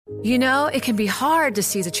You know, it can be hard to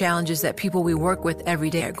see the challenges that people we work with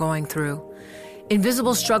every day are going through.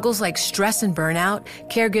 Invisible struggles like stress and burnout,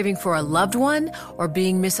 caregiving for a loved one, or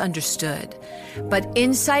being misunderstood. But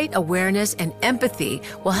insight, awareness, and empathy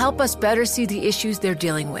will help us better see the issues they're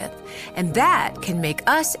dealing with. And that can make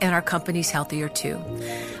us and our companies healthier too.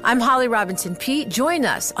 I'm Holly Robinson Peete. Join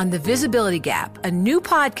us on The Visibility Gap, a new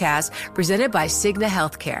podcast presented by Cigna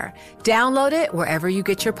Healthcare. Download it wherever you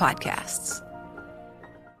get your podcasts.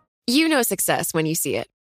 You know success when you see it.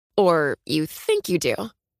 Or you think you do.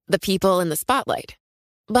 The people in the spotlight.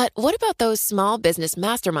 But what about those small business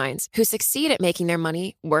masterminds who succeed at making their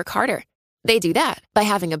money work harder? They do that by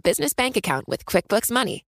having a business bank account with QuickBooks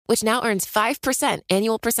Money, which now earns 5%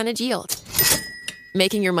 annual percentage yield.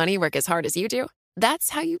 Making your money work as hard as you do?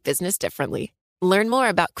 That's how you business differently. Learn more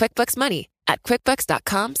about QuickBooks Money at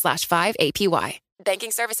quickbooks.com/5APY.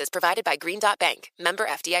 Banking services provided by Green Dot Bank. Member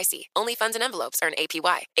FDIC. Only funds and envelopes earn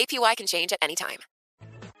APY. APY can change at any time.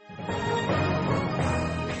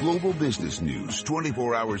 Global business news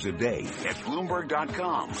 24 hours a day at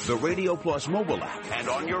Bloomberg.com, the Radio Plus mobile app, and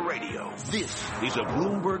on your radio. This is a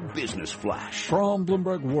Bloomberg Business Flash. From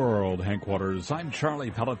Bloomberg World headquarters, I'm Charlie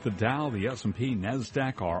Pellet. The Dow, the S&P,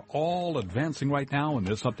 NASDAQ are all advancing right now, and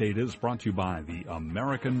this update is brought to you by the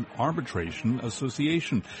American Arbitration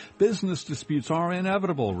Association. Business disputes are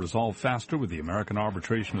inevitable. Resolve faster with the American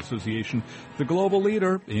Arbitration Association, the global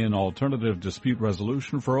leader in alternative dispute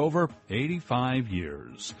resolution for over 85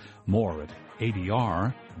 years. More at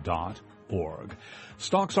ADR.org.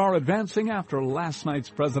 Stocks are advancing after last night's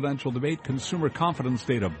presidential debate. Consumer confidence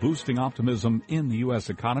data boosting optimism in the U.S.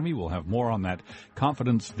 economy. We'll have more on that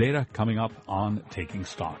confidence data coming up on Taking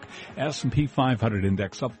Stock. S&P 500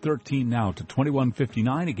 index up 13 now to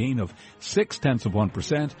 2159, a gain of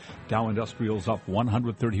 0.6%. Dow Industrials up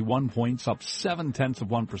 131 points, up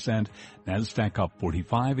 0.7%. NASDAQ up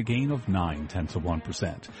 45, a gain of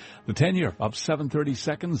 0.9%. The 10-year up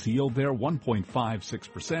 7/32, yield there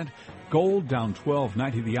 1.56%. Gold down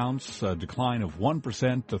 12.90 the ounce, a decline of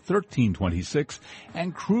 1% to 13.26,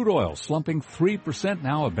 and crude oil slumping 3%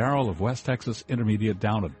 now. A barrel of West Texas Intermediate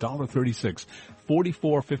down $1.36,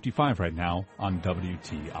 44.55 right now on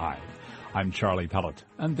WTI. I'm Charlie Pellet,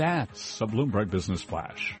 and that's a Bloomberg Business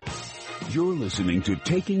Flash. You're listening to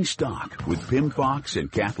Taking Stock with Pim Fox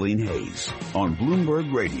and Kathleen Hayes on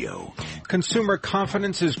Bloomberg Radio. Consumer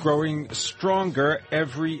confidence is growing stronger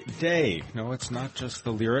every day. No, it's not just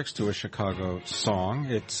the lyrics to a Chicago song.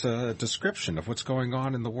 It's a description of what's going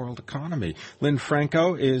on in the world economy. Lynn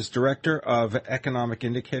Franco is Director of Economic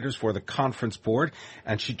Indicators for the Conference Board,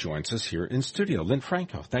 and she joins us here in studio. Lynn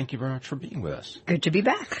Franco, thank you very much for being with us. Good to be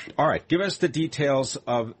back. All right, give us the details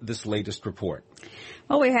of this latest report.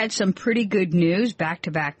 Well, we had some pretty good news.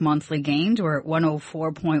 Back-to-back monthly gains. We're at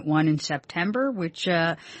 104.1 in September, which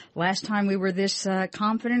last time we were this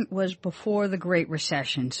confident was before the Great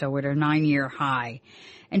Recession, so we're at a 9-year high.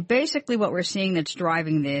 And basically what we're seeing that's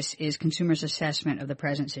driving this is consumers' assessment of the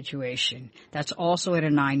present situation. That's also at a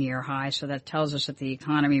 9-year high, so that tells us that the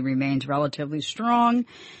economy remains relatively strong,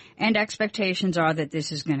 and expectations are that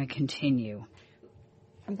this is going to continue.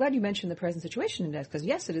 I'm glad you mentioned the present situation index, because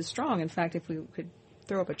yes, it is strong. In fact, if we could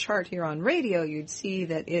throw up a chart here on radio, you'd see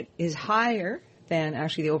that it is higher than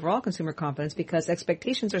actually the overall consumer confidence because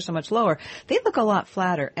expectations are so much lower. They look a lot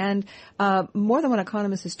flatter. And more than one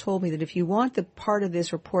economist has told me that if you want the part of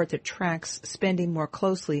this report that tracks spending more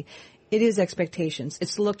closely, it is expectations.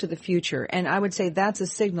 It's to look to the future. And I would say that's a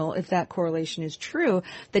signal, if that correlation is true,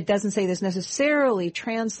 that doesn't say this necessarily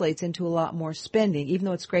translates into a lot more spending, even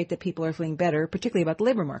though it's great that people are feeling better, particularly about the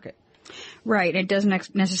labor market. Right. It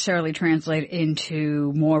doesn't necessarily translate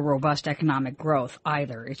into more robust economic growth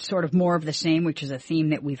either. It's sort of more of the same, which is a theme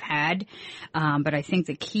that we've had. But I think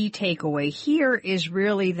the key takeaway here is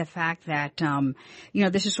really the fact that,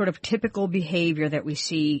 this is sort of typical behavior that we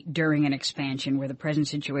see during an expansion where the present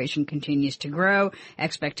situation continues to grow.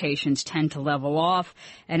 Expectations tend to level off.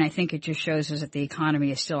 And I think it just shows us that the economy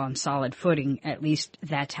is still on solid footing. At least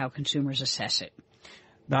that's how consumers assess it.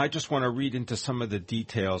 Now, I just want to read into some of the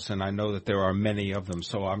details, and I know that there are many of them,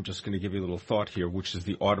 so I'm just going to give you a little thought here, which is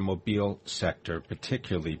the automobile sector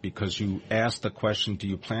particularly, because you asked the question, do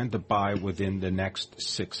you plan to buy within the next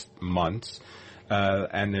 6 months?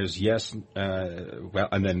 And there's yes,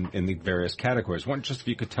 and then in the various categories. One, just if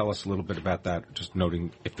you could tell us a little bit about that, just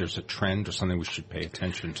noting if there's a trend or something we should pay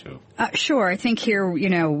attention to. Sure. I think here,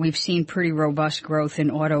 we've seen pretty robust growth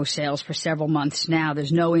in auto sales for several months now.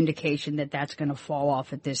 There's no indication that that's going to fall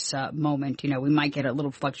off at this moment. We might get a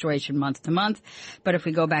little fluctuation month to month, but if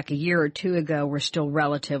we go back a year or two ago, we're still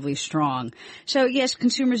relatively strong. So yes,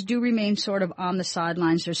 consumers do remain sort of on the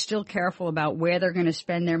sidelines. They're still careful about where they're going to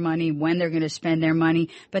spend their money, when they're going to spend their money,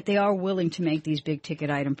 but they are willing to make these big ticket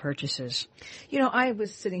item purchases. I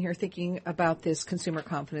was sitting here thinking about this consumer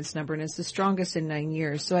confidence number, and it's the strongest in 9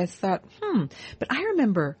 years. So I thought, but I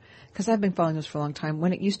remember, because I've been following this for a long time,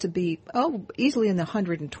 when it used to be, easily in the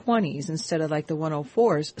 120s instead of like the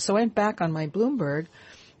 104s. So I went back on my Bloomberg,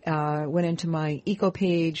 went into my eco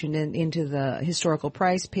page and then into the historical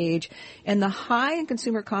price page, and the high in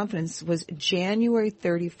consumer confidence was January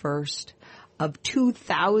 31st. Of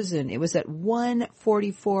 2000. It was at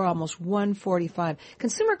 144, almost 145.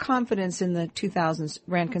 Consumer confidence in the 2000s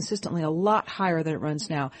ran consistently a lot higher than it runs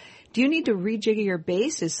now. Do you need to rejigger your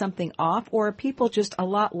base? Is something off, or are people just a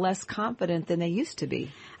lot less confident than they used to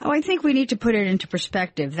be? I think we need to put it into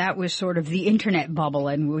perspective. That was sort of the internet bubble,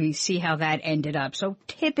 and we see how that ended up. So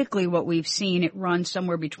typically what we've seen, it runs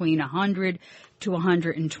somewhere between 100 to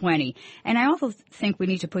 120. And I also think we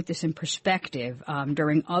need to put this in perspective.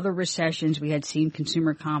 During other recessions, we had seen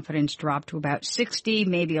consumer confidence drop to about 60,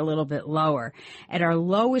 maybe a little bit lower. At our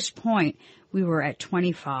lowest point, we were at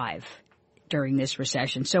 25 during this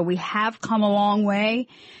recession. So we have come a long way,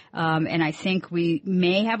 and I think we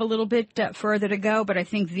may have a little bit further to go, but I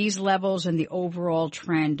think these levels and the overall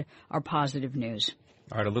trend are positive news.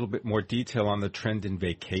 All right, a little bit more detail on the trend in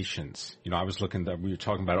vacations. I was looking that we were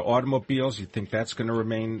talking about automobiles. You think that's going to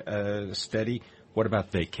remain steady? What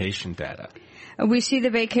about vacation data? We see the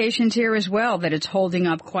vacations here as well, that it's holding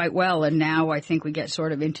up quite well. And now I think we get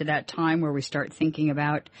sort of into that time where we start thinking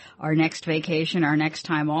about our next vacation, our next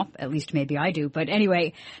time off. At least maybe I do. But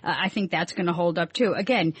anyway, I think that's going to hold up too.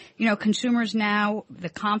 Again, consumers now, the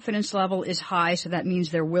confidence level is high, so that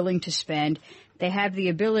means they're willing to spend. They have the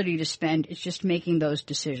ability to spend. It's just making those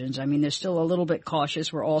decisions. I mean, they're still a little bit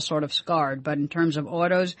cautious. We're all sort of scarred. But in terms of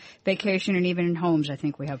autos, vacation, and even in homes, I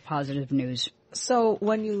think we have positive news. So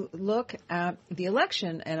when you look at the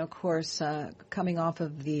election, and of course, coming off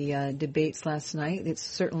of the debates last night, it's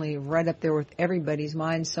certainly right up there with everybody's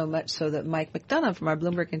mind, so much so that Mike McDonough from our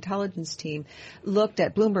Bloomberg Intelligence team looked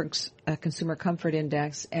at Bloomberg's Consumer Comfort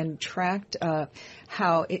Index and tracked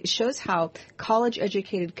how it shows how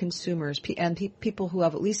college-educated consumers and people who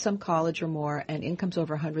have at least some college or more and incomes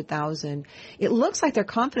over $100,000, it looks like their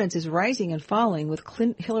confidence is rising and falling with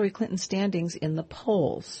Hillary Clinton's standings in the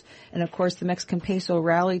polls. And of course, the Mexican peso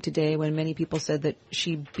rallied today when many people said that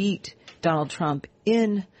she beat Donald Trump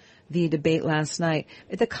in the debate last night.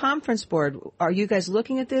 At the conference board, are you guys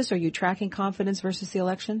looking at this? Are you tracking confidence versus the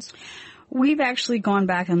elections? We've actually gone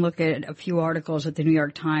back and looked at a few articles that the New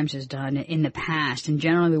York Times has done in the past, and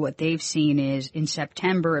generally what they've seen is in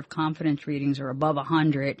September, if confidence readings are above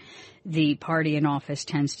 100, the party in office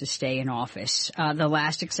tends to stay in office. The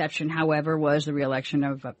last exception, however, was the reelection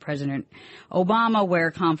of President Obama, where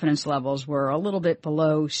confidence levels were a little bit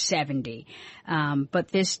below 70. But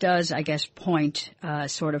this does, I guess, point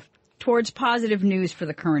sort of towards positive news for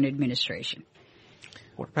the current administration.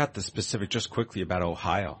 What about the specific, just quickly, about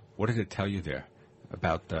Ohio? What did it tell you there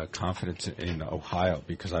about the confidence in Ohio?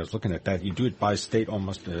 Because I was looking at that. You do it by state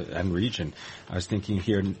almost and region. I was thinking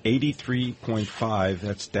here, 83.5,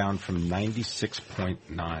 that's down from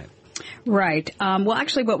 96.9. Right. Well,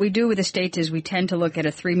 actually, what we do with the states is we tend to look at a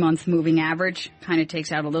 3-month moving average. Kind of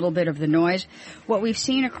takes out a little bit of the noise. What we've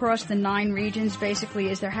seen across the 9 regions, basically,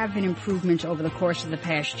 is there have been improvements over the course of the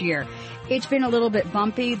past year. It's been a little bit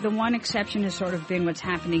bumpy. The one exception has sort of been what's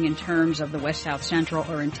happening in terms of the West South Central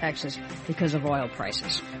or in Texas because of oil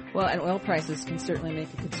prices. Well, and oil prices can certainly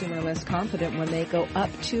make a consumer less confident when they go up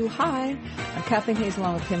too high. I'm Kathleen Hayes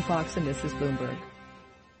along with Tim Fox, and this is Bloomberg.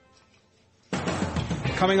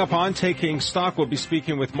 Coming up on Taking Stock, we'll be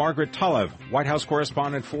speaking with Margaret Tullev, White House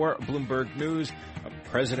correspondent for Bloomberg News, a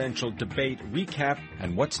presidential debate recap,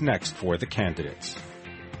 and what's next for the candidates.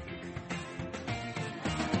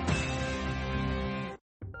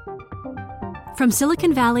 From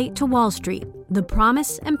Silicon Valley to Wall Street, the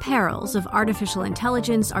promise and perils of artificial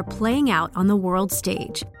intelligence are playing out on the world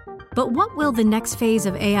stage. But what will the next phase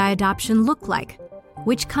of AI adoption look like?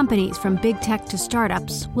 Which companies, from big tech to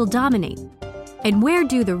startups, will dominate? And where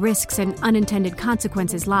do the risks and unintended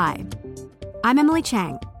consequences lie? I'm Emily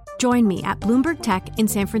Chang. Join me at Bloomberg Tech in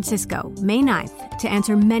San Francisco, May 9th, to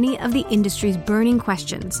answer many of the industry's burning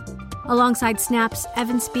questions, alongside Snap's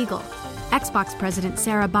Evan Spiegel. Xbox President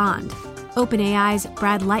Sarah Bond, OpenAI's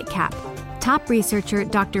Brad Lightcap, top researcher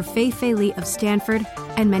Dr. Fei Li of Stanford,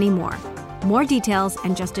 and many more. More details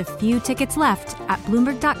and just a few tickets left at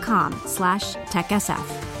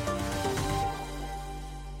Bloomberg.com/TechSF.